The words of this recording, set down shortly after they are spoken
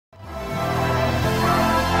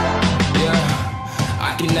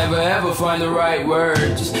never ever find the right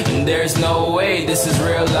words. And there's no way this is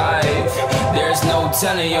real life. There's no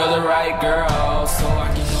telling you're the right girl. So I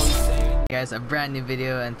can only say, hey guys, a brand new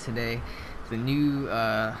video, and today the new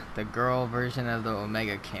the girl version of the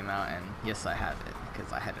Omega came out, and yes, I have it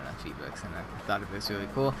because I had enough V-Bucks and I thought it was really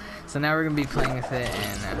cool. So now we're gonna be playing with it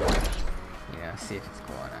and you know, see if it's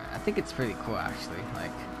cool or not. I think it's pretty cool actually.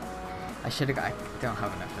 Like, I don't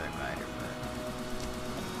have enough of the glider, but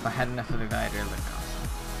if I had enough of the glider, it would look awesome.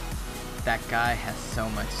 That guy has so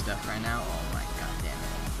much stuff right now. Oh my god damn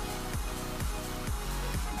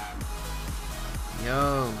it.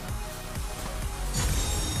 Yo.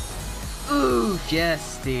 Ooh,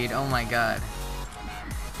 yes, dude. Oh my god.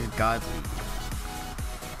 This is godly.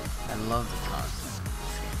 I love the Thompson in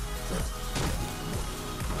this game.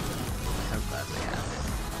 So glad they have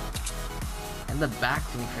it. And the back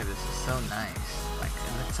thing for this is so nice. Like,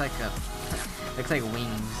 it looks like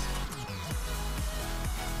wings.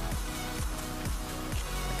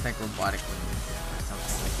 It's like robotic wings or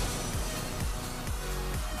something.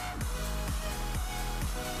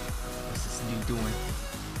 What's this dude doing?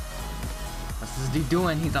 What's this dude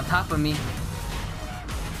doing? He's on top of me.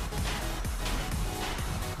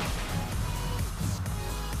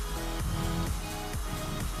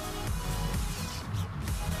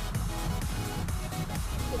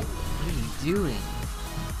 What are you doing?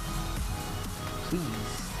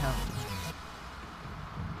 Please tell me.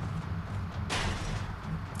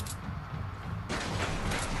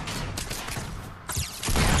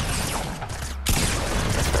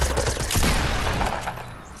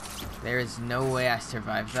 There is no way I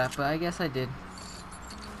survived that, but I guess I did.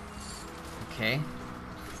 Okay.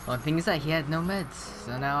 Well, the thing is that he had no meds,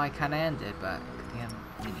 so now I kinda ended, but he had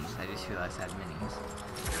minis. I just realized I had minis.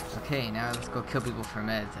 Okay, now let's go kill people for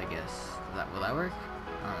meds, I guess. Will that work?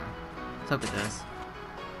 I don't know. Let's hope it does.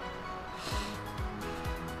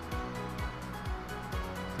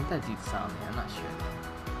 I think that dude saw me, I'm not sure though.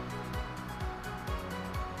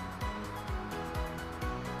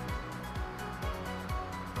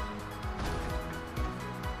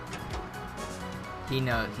 He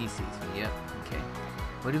sees me, yep, okay.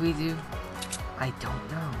 What do we do? I don't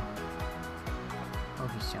know. Oh,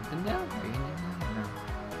 he's jumping down? Are you gonna do that? No.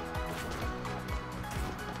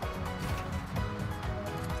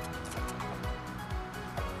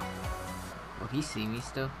 Will he see me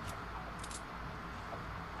still?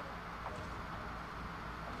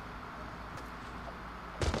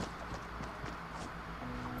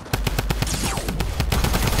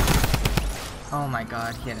 Oh my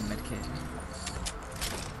god, he had a medkit.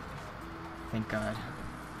 Thank god.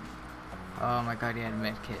 Oh my god, he had a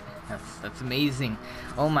medkit. That's amazing.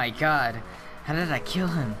 Oh my god. How did I kill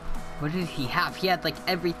him? What did he have? He had like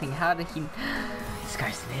everything. How did he... This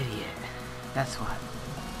guy's an idiot. That's what.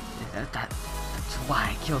 That's why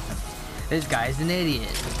I killed him. This guy's an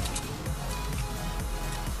idiot.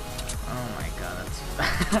 Oh my god, that's...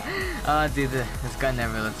 Oh dude, this guy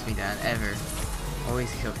never lets me down, ever.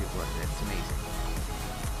 Always kill people with it. It's amazing.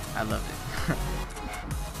 I love it.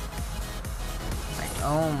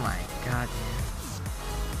 Oh my god,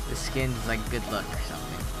 dude. This skin is like good luck or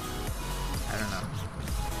something. I don't know.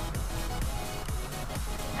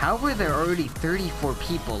 How were there already 34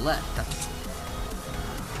 people left? That's...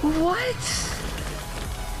 What?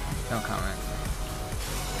 No comment.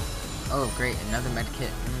 Oh great, another medkit.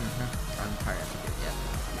 I'm tired of it yet.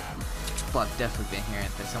 Well, I've definitely been here.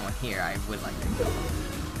 If there's someone here, I would like to kill them.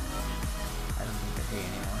 I don't think they're here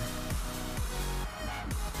anymore.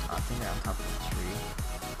 I think they're on top of the tree.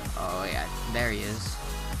 Oh yeah, there he is.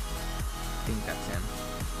 I think that's him.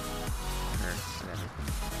 Her, whatever.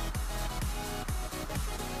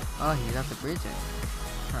 Oh, he's at the bridge.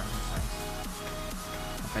 Huh, that's nice.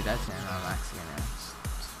 If I die to him, I'm actually gonna just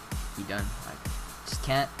be done. Like, just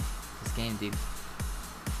can't. This game, dude,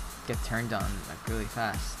 get turned on like really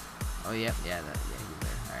fast. Oh yep, yeah, he's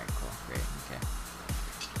there. All right, cool, great, okay.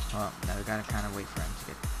 Well, now we gotta kind of wait for him to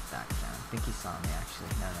get back down. I think he saw me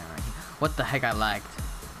actually. No, never mind. What the heck? I lagged.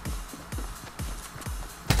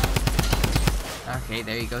 Okay,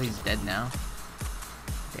 there you go. He's dead now.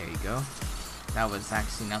 There you go. That was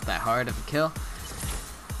actually not that hard of a kill.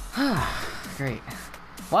 Great.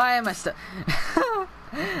 Why am I stuck?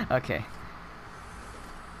 Okay.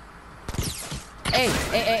 Hey!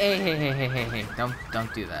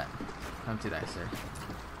 Don't do that. Don't do that, sir.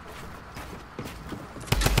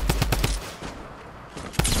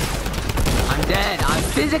 I'm dead. I'm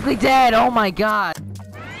physically dead. Oh my god.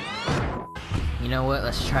 You know what?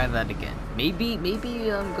 Let's try that again. Maybe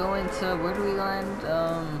I'm going to, where do we land?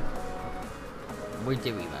 Where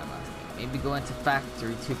did we land last game? Maybe go into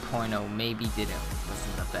Factory 2.0. Maybe didn't.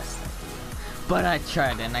 Wasn't the best idea. But I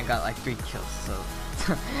tried and I got like 3 kills, so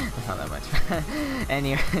it's not that much.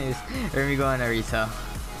 Anyways, we're gonna go on a retail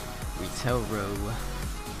row.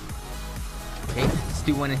 Okay, let's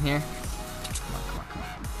do one in here. Come on, come on, come on.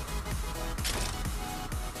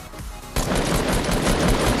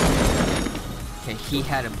 Okay, he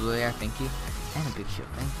had a blue AR, thank you. And a big shield,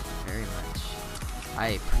 thank you very much. I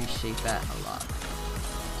appreciate that a lot.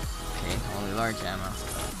 Okay, only large ammo.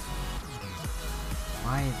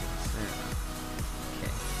 Why is it there?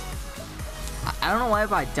 Okay. I don't know why,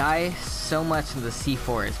 but I die so much in the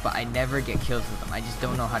C4s, but I never get kills with them. I just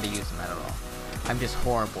don't know how to use them at all. I'm just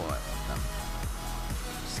horrible at them.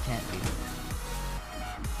 Just can't do it.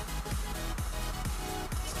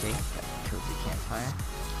 Okay, got cozy campfire.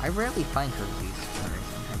 I rarely find cozies for some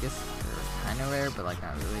reason. I guess they're kind of rare, but like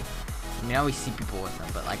not really. I mean, I always see people with them,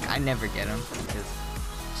 but like I never get them because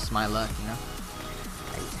it's just my luck, you know.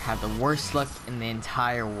 I have the worst luck in the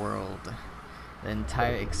entire world, the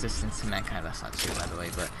entire existence of mankind. That's not true, by the way,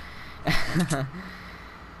 but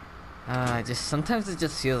just sometimes it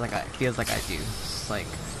just feels like I do. It's like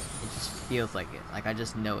it just feels like it. Like I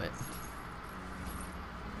just know it.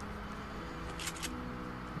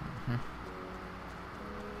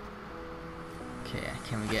 Okay,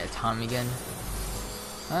 can we get a Tommy gun?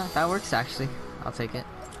 That works actually. I'll take it.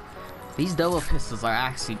 These double pistols are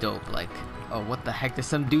actually dope. Like, oh, what the heck? There's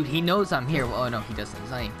some dude. He knows I'm here. Oh no, he doesn't.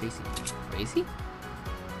 He's not even facing me. Wait, is he?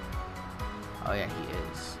 Oh yeah, he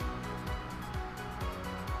is.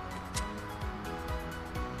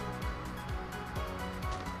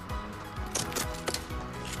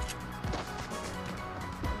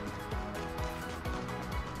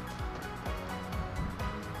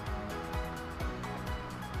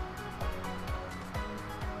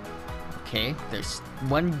 Okay, there's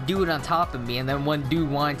one dude on top of me and then one dude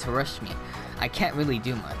wanting to rush me. I can't really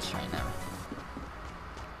do much right now.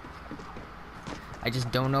 I just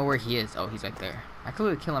don't know where he is. Oh, he's right there. I could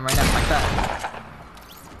really kill him right now like that.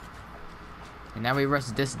 And now we rush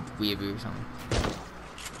this weeaboo or something.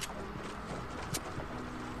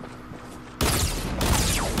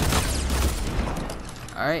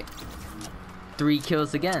 Alright. 3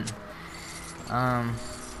 kills again.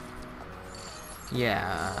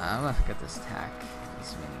 Yeah, I'm gonna get this tack,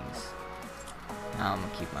 these minis. Now I'm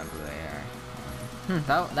gonna keep my blue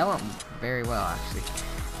AR. That went very well actually.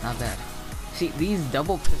 Not bad. See, these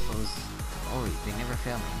double pistols, oh, they never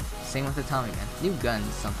fail me. Same with the Tommy gun. New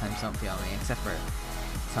guns sometimes don't fail me, except for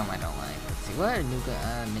some I don't like. Let's see, what are new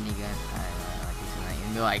gun, minigun? I don't like these,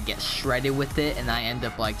 even though I get shredded with it and I end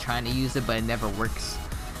up like trying to use it, but it never works.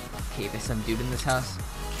 Okay, there's some dude in this house.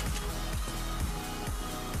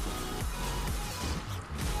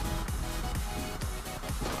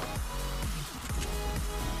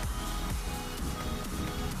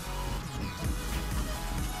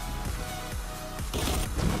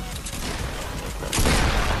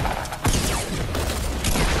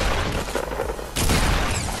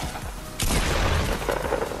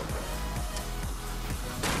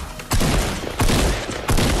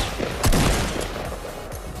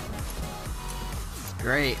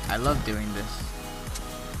 Great, I love doing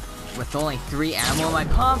this. With only 3 ammo in my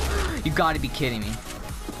pump? You gotta be kidding me.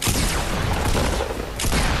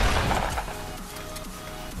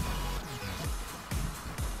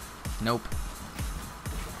 Nope.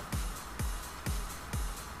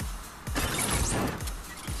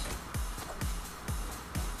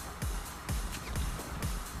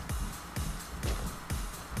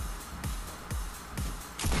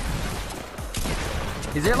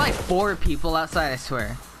 Is there like 4 people outside? I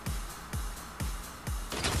swear.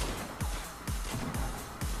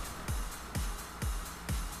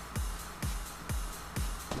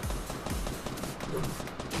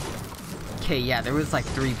 Okay, yeah, there was like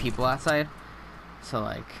 3 people outside. So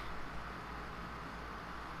like,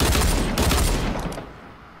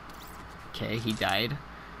 okay, he died.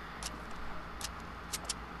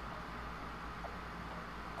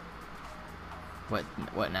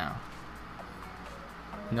 What now?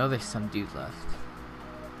 No, there's some dude left.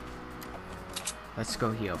 Let's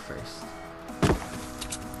go heal first.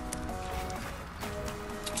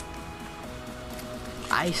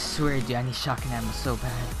 I swear, dude, I need shotgun ammo so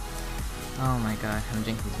bad. Oh my god, I'm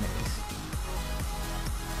drinking these minis.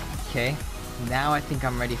 Okay, now I think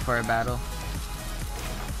I'm ready for a battle.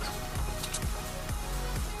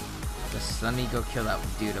 Just let me go kill that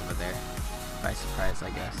dude over there. By surprise, I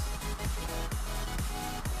guess.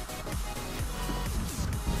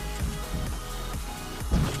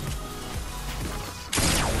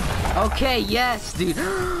 Okay, yes, dude.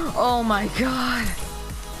 Oh my god.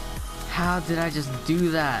 How did I just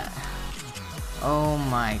do that? Oh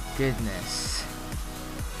my goodness.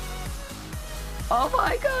 Oh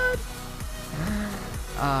my god!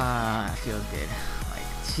 Ah, I feel good.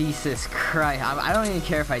 Like, Jesus Christ. I don't even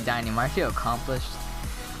care if I die anymore. I feel accomplished.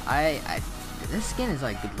 This skin is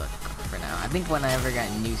like good luck for now. I think when I ever got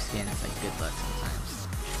a new skin, it's like good luck sometimes.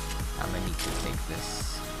 I'm gonna need to take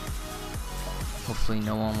this. Hopefully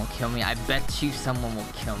no one will kill me. I bet you someone will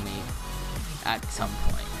kill me at some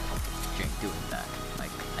point during doing that.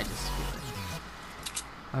 Like, I just feel it.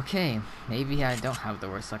 Okay, maybe I don't have the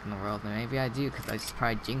worst luck in the world, and maybe I do, because I just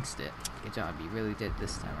probably jinxed it. Good job, you really did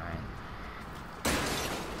this time, Ryan.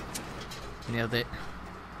 Nailed it.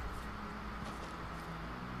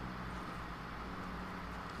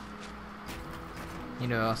 You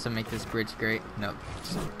know, also make this bridge great. Nope.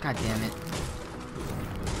 God damn it.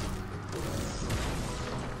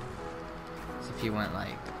 So if you went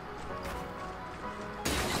like...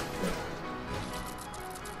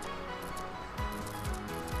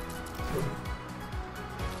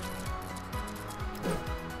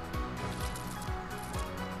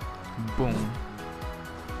 boom.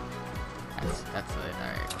 That's it.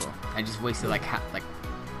 Alright, cool. I just wasted like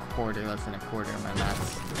quarter, less than a quarter of my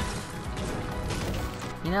mats.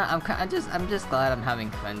 You know, I'm just glad I'm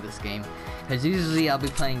having fun this game, because usually I'll be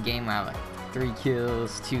playing a game where I have like 3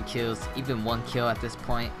 kills, 2 kills, even 1 kill at this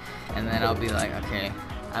point, and then I'll be like, okay,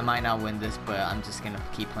 I might not win this, but I'm just gonna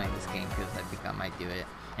keep playing this game because I think I might do it.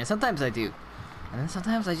 And sometimes I do, and then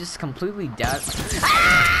sometimes I just completely doubt.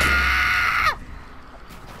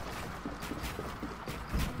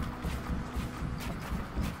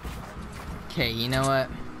 Okay, you know what?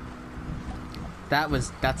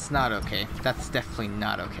 That's not okay. That's definitely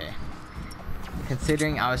not okay.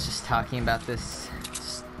 Considering I was just talking about this,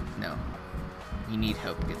 just, no. You need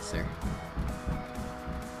help, good sir.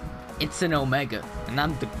 It's an Omega, and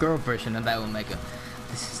I'm the girl version of that Omega.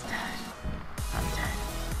 This is dead. I'm dead.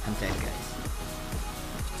 I'm dead, guys.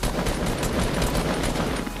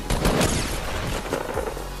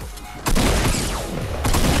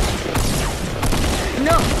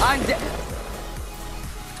 No, I'm dead.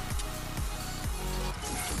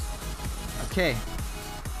 Okay,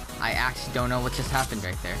 I actually don't know what just happened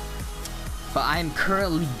right there, but I'm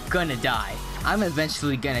currently gonna die. I'm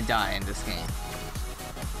eventually gonna die in this game.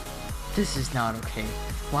 This is not okay.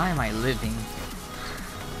 Why am I living?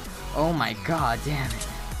 Oh my god, damn it.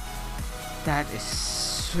 That is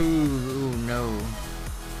so... no.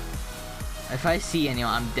 If I see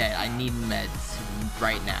anyone, I'm dead. I need meds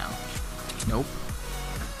right now. Nope.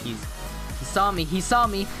 He saw me. He saw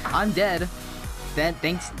me. I'm dead. Then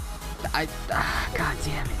thanks... god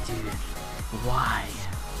damn it, dude. Why?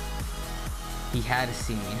 He had to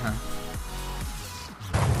see me, huh?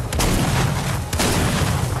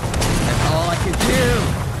 That's all I could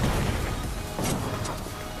do!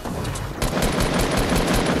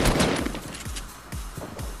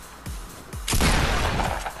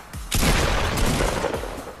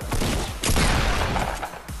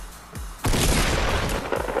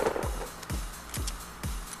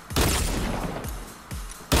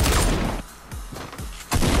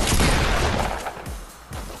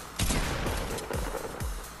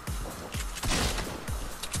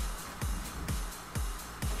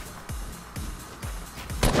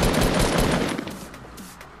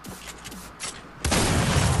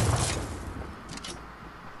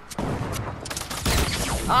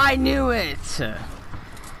 I knew it!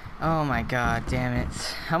 Oh my god, damn it.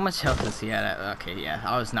 How much health does he have? Okay, yeah,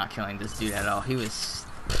 I was not killing this dude at all. He was...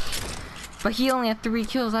 But he only had 3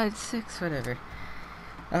 kills, I had 6, whatever.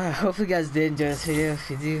 Hopefully you guys did enjoy this video. If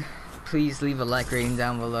you do, please leave a like rating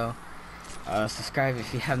down below. Subscribe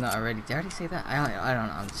if you have not already. Did I already say that? I don't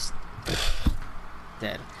know, I'm just...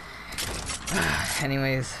 dead.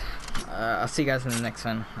 Anyways, I'll see you guys in the next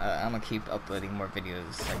one. I'm gonna keep uploading more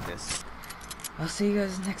videos like this. I'll see you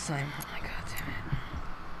guys next time. Oh my god.